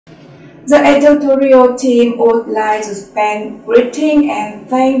The editorial team would like to spend greeting and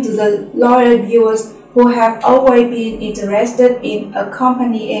thanks to the loyal viewers who have always been interested in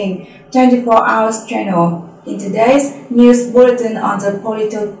accompanying 24 Hours channel. In today's news bulletin on the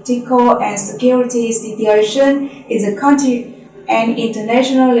political and security situation in the country and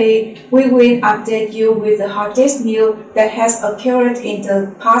internationally, we will update you with the hottest news that has occurred in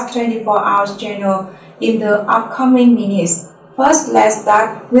the past 24 Hours channel in the upcoming minutes. First, let's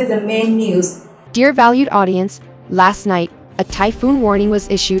start with the main news. Dear valued audience, last night, a typhoon warning was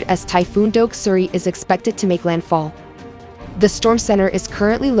issued as Typhoon Doksuri is expected to make landfall. The storm center is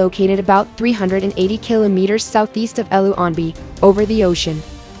currently located about 380 kilometers southeast of Eluanbi, over the ocean.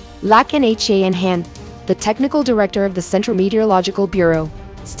 Lak Nha Han, the technical director of the Central Meteorological Bureau,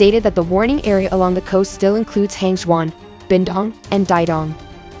 stated that the warning area along the coast still includes Hangzhuan, Bindong, and Daidong.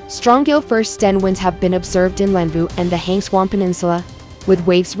 Strong gale first-sten winds have been observed in Lanvu and the Hangzhuan Peninsula, with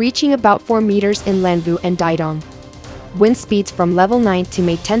waves reaching about 4 meters in Lanvu and Daidong. Wind speeds from level 9 to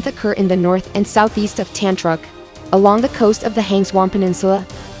May 10th occur in the north and southeast of Tantruk, along the coast of the Hangzhuan Peninsula,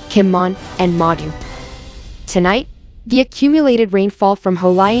 Kinmen, and Madu. Tonight, the accumulated rainfall from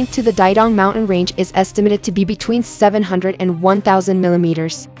Holian to the Daidong mountain range is estimated to be between 700 and 1,000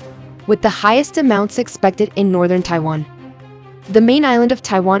 millimeters, with the highest amounts expected in northern Taiwan. The main island of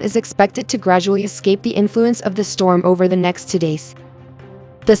Taiwan is expected to gradually escape the influence of the storm over the next 2 days.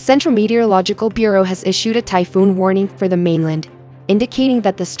 The Central Meteorological Bureau has issued a typhoon warning for the mainland, indicating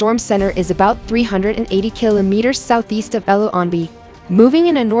that the storm center is about 380 kilometers southeast of Eluanbi, moving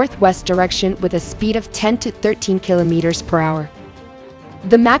in a northwest direction with a speed of 10 to 13 kilometers per hour.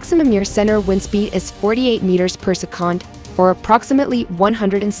 The maximum near center wind speed is 48 meters per second, or approximately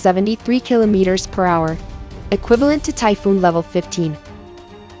 173 kilometers per hour, equivalent to typhoon level 15.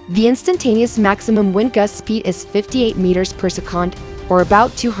 The instantaneous maximum wind gust speed is 58 meters per second, or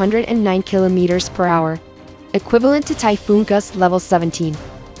about 209 kilometers per hour, equivalent to typhoon gust level 17.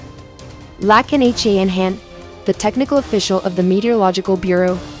 Lak Nha Han, the technical official of the Meteorological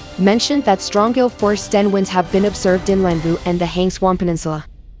Bureau, mentioned that strong gale force-sten winds have been observed in Lanvu and the Hangzhuan Peninsula.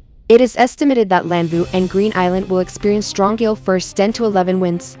 It is estimated that Lanvu and Green Island will experience strong gale force 10 to 11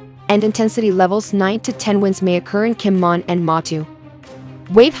 winds, and intensity levels 9 to 10 winds may occur in Kinmen and Matu.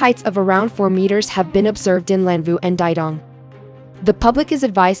 Wave heights of around 4 meters have been observed in Lanvu and Daidong. The public is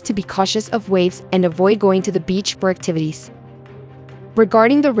advised to be cautious of waves and avoid going to the beach for activities.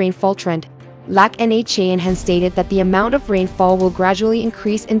 Regarding the rainfall trend, Lak Nha Han stated that the amount of rainfall will gradually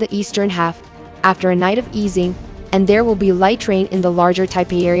increase in the eastern half after a night of easing, and there will be light rain in the larger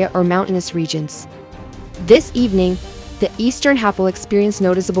Taipei area or mountainous regions. This evening, the eastern half will experience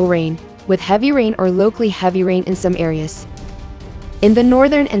noticeable rain, with heavy rain or locally heavy rain in some areas. In the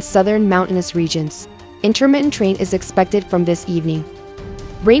northern and southern mountainous regions, intermittent rain is expected from this evening.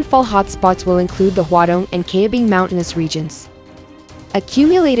 Rainfall hotspots will include the Huadong and Kaibing mountainous regions.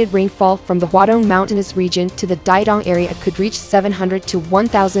 Accumulated rainfall from the Huadong mountainous region to the Daidong area could reach 700 to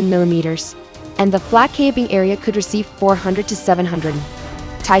 1,000 millimeters, and the flat Kaibing area could receive 400 to 700.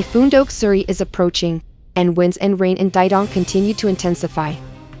 Typhoon Doksuri is approaching, and winds and rain in Daidong continue to intensify.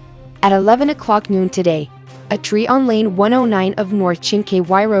 At 11 o'clock noon today, a tree on lane 109 of North Chin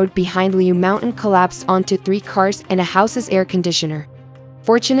KY Road behind Liu Mountain collapsed onto 3 cars and a house's air conditioner.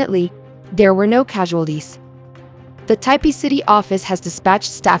 Fortunately, there were no casualties. The Taipei City office has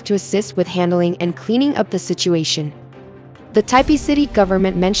dispatched staff to assist with handling and cleaning up the situation. The Taipei City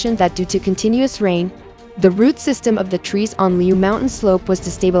government mentioned that due to continuous rain, the root system of the trees on Liu Mountain slope was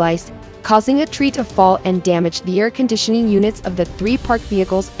destabilized, causing a tree to fall and damage the air conditioning units of the 3 parked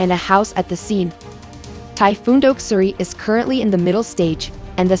vehicles and a house at the scene. Typhoon Doksuri is currently in the middle stage,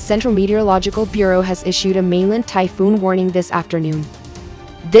 and the Central Meteorological Bureau has issued a mainland typhoon warning this afternoon.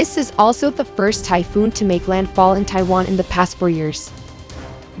 This is also the first typhoon to make landfall in Taiwan in the past 4 years.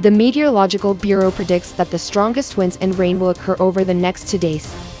 The Meteorological Bureau predicts that the strongest winds and rain will occur over the next 2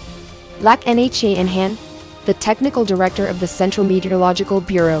 days. Lak Nha Han, the technical director of the Central Meteorological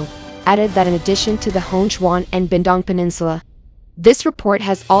Bureau, added that in addition to the Hangzhuan and Bindong Peninsula, this report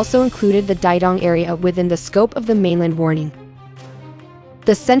has also included the Daidong area within the scope of the mainland warning.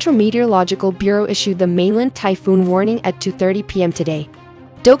 The Central Meteorological Bureau issued the mainland typhoon warning at 2:30 p.m. today.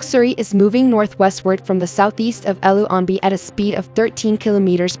 Doksuri is moving northwestward from the southeast of Eluanbi at a speed of 13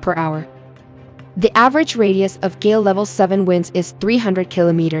 kilometers per hour. The average radius of gale level 7 winds is 300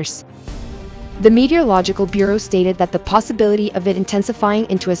 kilometers. The Meteorological Bureau stated that the possibility of it intensifying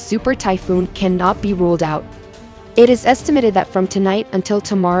into a super typhoon cannot be ruled out. It is estimated that from tonight until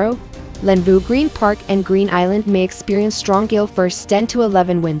tomorrow, Lanvu Green Park and Green Island may experience strong gale force 10 to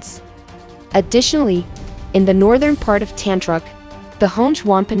 11 winds. Additionally, in the northern part of Tantruk, the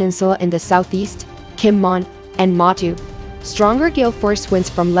Honjuan Peninsula in the southeast, Kinmen, and Matu. Stronger gale force winds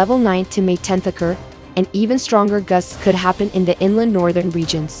from level 9 to May 10th occur, and even stronger gusts could happen in the inland northern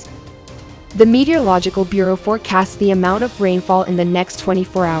regions. The Meteorological Bureau forecasts the amount of rainfall in the next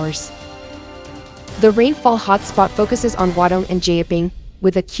 24 hours. The rainfall hotspot focuses on Guangdong and Jieping,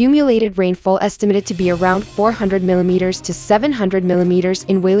 with accumulated rainfall estimated to be around 400 mm to 700 mm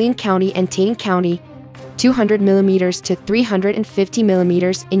in Hualien County and Tainan County, 200 mm to 350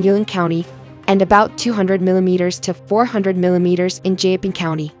 mm in Yulin County, and about 200 mm to 400 mm in Jieping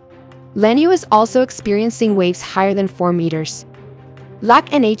County. Lanyu is also experiencing waves higher than 4 meters.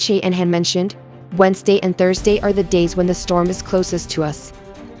 Like Nha and Han mentioned, Wednesday and Thursday are the days when the storm is closest to us.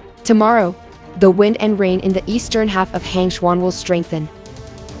 Tomorrow, the wind and rain in the eastern half of Hangchuan will strengthen.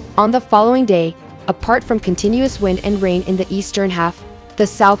 On the following day, apart from continuous wind and rain in the eastern half, the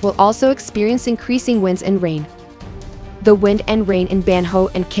south will also experience increasing winds and rain. The wind and rain in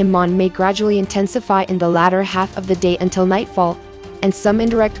Banho and Kinmen may gradually intensify in the latter half of the day until nightfall, and some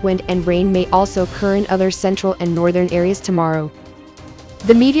indirect wind and rain may also occur in other central and northern areas tomorrow.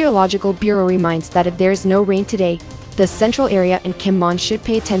 The Meteorological Bureau reminds that if there is no rain today, the central area and Kinmen should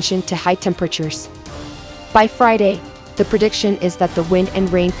pay attention to high temperatures. By Friday, the prediction is that the wind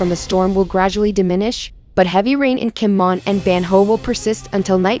and rain from the storm will gradually diminish, but heavy rain in Kinmen and Banho will persist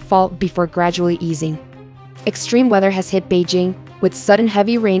until nightfall before gradually easing. Extreme weather has hit Beijing, with sudden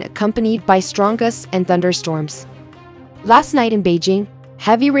heavy rain accompanied by strong gusts and thunderstorms. Last night in Beijing,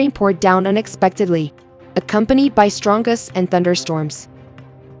 heavy rain poured down unexpectedly, accompanied by strong gusts and thunderstorms.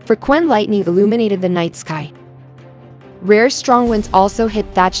 Frequent lightning illuminated the night sky. Rare strong winds also hit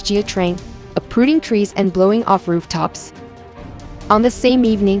thatched Jiatrang, uprooting trees and blowing off rooftops. On the same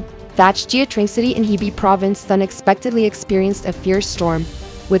evening, thatched Jiatrang City in Hebei Province unexpectedly experienced a fierce storm,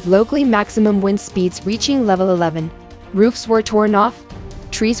 with locally maximum wind speeds reaching level 11. Roofs were torn off,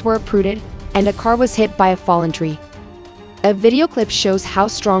 trees were uprooted, and a car was hit by a fallen tree. A video clip shows how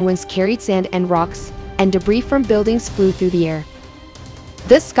strong winds carried sand and rocks, and debris from buildings flew through the air.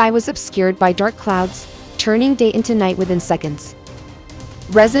 The sky was obscured by dark clouds, turning day into night within seconds.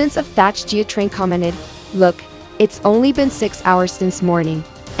 Residents of thatched Jiatrang commented, "Look, it's only been 6 hours since morning,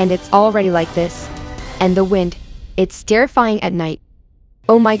 and it's already like this. And the wind, it's terrifying at night.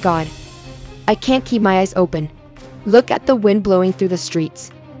 Oh my god. I can't keep my eyes open. Look at the wind blowing through the streets.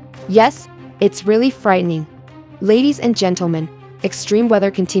 Yes, it's really frightening." Ladies and gentlemen, extreme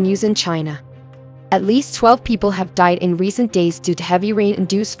weather continues in China. At least 12 people have died in recent days due to heavy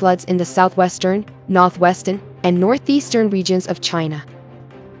rain-induced floods in the southwestern, northwestern, and northeastern regions of China.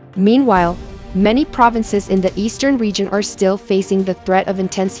 Meanwhile, many provinces in the eastern region are still facing the threat of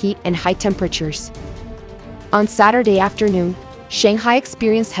intense heat and high temperatures. On Saturday afternoon, Shanghai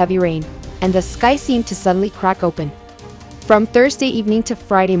experienced heavy rain, and the sky seemed to suddenly crack open. From Thursday evening to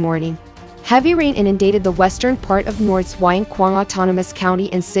Friday morning, heavy rain inundated the western part of North's Huangquang Autonomous County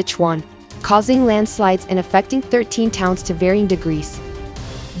in Sichuan, causing landslides and affecting 13 towns to varying degrees.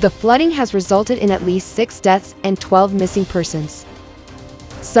 The flooding has resulted in at least 6 deaths and 12 missing persons.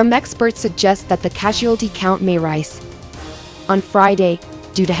 Some experts suggest that the casualty count may rise. On Friday,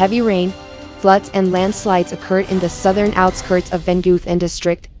 due to heavy rain, floods and landslides occurred in the southern outskirts of Venguthan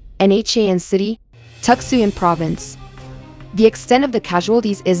District, Nhan City, Tuxuan Province. The extent of the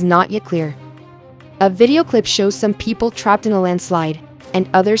casualties is not yet clear. A video clip shows some people trapped in a landslide, and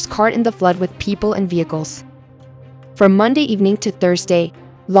others caught in the flood with people and vehicles. From Monday evening to Thursday,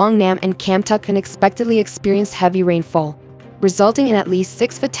 Longnam and Kamtuk unexpectedly experienced heavy rainfall, resulting in at least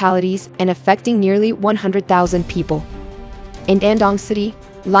 6 fatalities and affecting nearly 100,000 people. In Dandong City,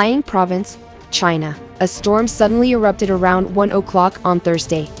 Liang Province, China, a storm suddenly erupted around 1 o'clock on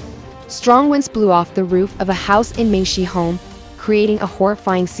Thursday. Strong winds blew off the roof of a house in Mingxi Home, creating a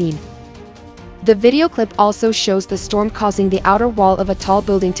horrifying scene. The video clip also shows the storm causing the outer wall of a tall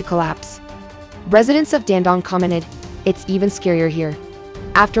building to collapse. Residents of Dandong commented, "It's even scarier here.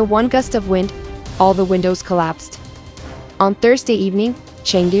 After one gust of wind, all the windows collapsed." On Thursday evening,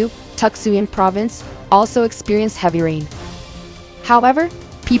 Chengdu, Tuxuan Province, also experienced heavy rain. However,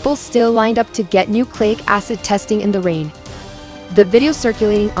 people still lined up to get nucleic acid testing in the rain. The video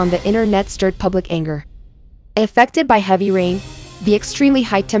circulating on the internet stirred public anger. Affected by heavy rain, the extremely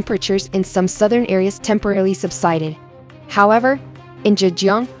high temperatures in some southern areas temporarily subsided. However, in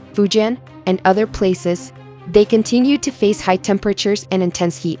Zhejiang, Fujian, and other places, they continued to face high temperatures and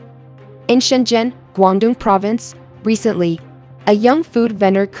intense heat. In Shenzhen, Guangdong Province, recently, a young food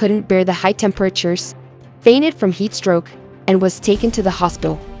vendor couldn't bear the high temperatures, fainted from heat stroke, and was taken to the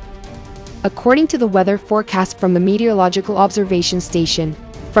hospital. According to the weather forecast from the Meteorological Observation Station,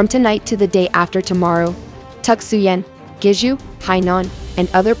 from tonight to the day after tomorrow, Tuxuan, Guizhou, Hainan, and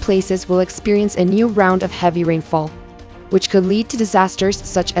other places will experience a new round of heavy rainfall, which could lead to disasters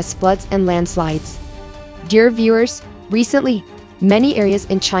such as floods and landslides. Dear viewers, recently, many areas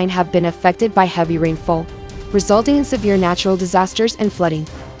in China have been affected by heavy rainfall, resulting in severe natural disasters and flooding.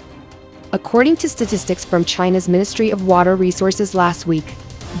 According to statistics from China's Ministry of Water Resources last week,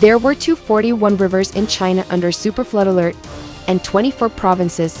 there were 241 rivers in China under superflood alert, and 24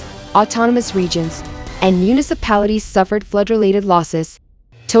 provinces, autonomous regions, and municipalities suffered flood-related losses,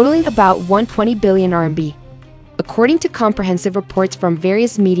 totaling about 120 billion RMB. According to comprehensive reports from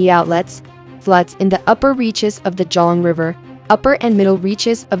various media outlets, floods in the upper reaches of the Jiaolong River, upper and middle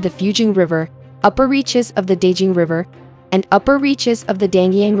reaches of the Fujing River, upper reaches of the Beijing River, and upper reaches of the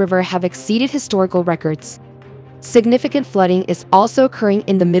Dangyang River have exceeded historical records. Significant flooding is also occurring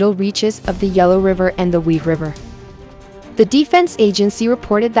in the middle reaches of the Yellow River and the Hui River. The Defense Agency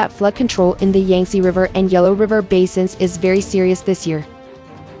reported that flood control in the Yangtze River and Yellow River basins is very serious this year.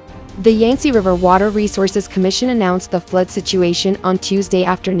 The Yangtze River Water Resources Commission announced the flood situation on Tuesday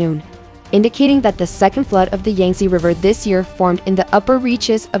afternoon, indicating that the second flood of the Yangtze River this year formed in the upper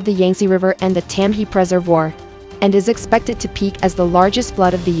reaches of the Yangtze River and the Tamhe Reservoir, and is expected to peak as the largest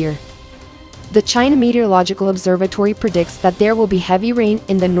flood of the year. The China Meteorological Observatory predicts that there will be heavy rain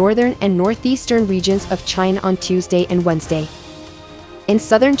in the northern and northeastern regions of China on Tuesday and Wednesday. In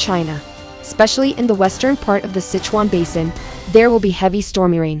southern China, especially in the western part of the Sichuan Basin, there will be heavy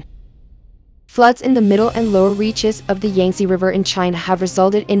stormy rain. Floods in the middle and lower reaches of the Yangtze River in China have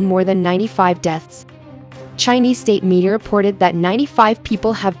resulted in more than 95 deaths. Chinese state media reported that 95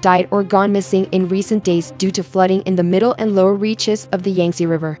 people have died or gone missing in recent days due to flooding in the middle and lower reaches of the Yangtze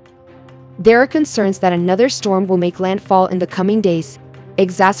River. There are concerns that another storm will make landfall in the coming days,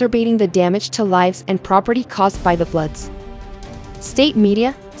 exacerbating the damage to lives and property caused by the floods. State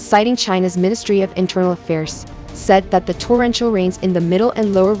media, citing China's Ministry of Internal Affairs, said that the torrential rains in the middle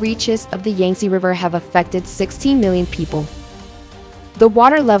and lower reaches of the Yangtze River have affected 16 million people. The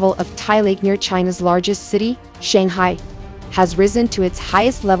water level of Tai Lake near China's largest city, Shanghai, has risen to its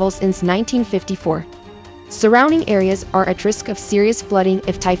highest level since 1954. Surrounding areas are at risk of serious flooding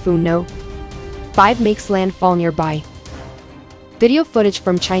if Typhoon No. 5 makes landfall nearby. Video footage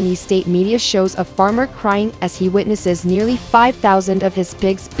from Chinese state media shows a farmer crying as he witnesses nearly 5,000 of his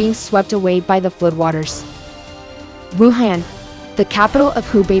pigs being swept away by the floodwaters. Wuhan, the capital of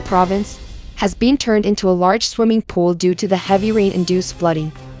Hubei province, has been turned into a large swimming pool due to the heavy rain-induced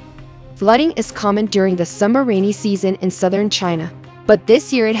flooding. Flooding is common during the summer rainy season in southern China, but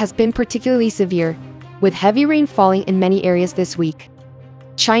this year it has been particularly severe, with heavy rain falling in many areas this week.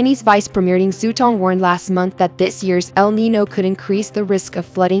 Chinese Vice Premier Ding Zhutong warned last month that this year's El Niño could increase the risk of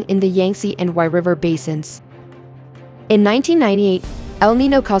flooding in the Yangtze and Hui River basins. In 1998, El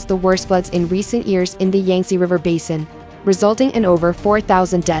Niño caused the worst floods in recent years in the Yangtze River basin, resulting in over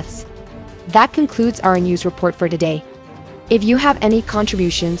 4,000 deaths. That concludes our news report for today. If you have any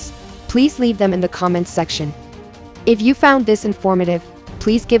contributions, please leave them in the comments section. If you found this informative,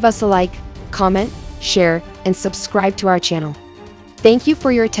 please give us a like, comment, share, and subscribe to our channel. Thank you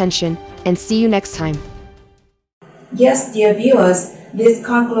for your attention, and see you next time. Yes, dear viewers, this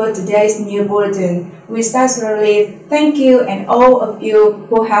concludes today's new bulletin. We sincerely thank you and all of you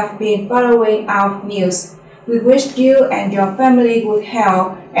who have been following our news. We wish you and your family good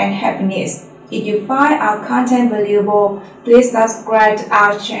health and happiness. If you find our content valuable, please subscribe to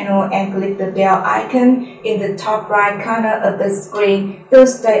our channel and click the bell icon in the top right corner of the screen to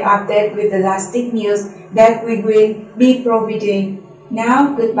stay updated with the latest news that we will be providing.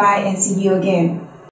 Now, goodbye and see you again.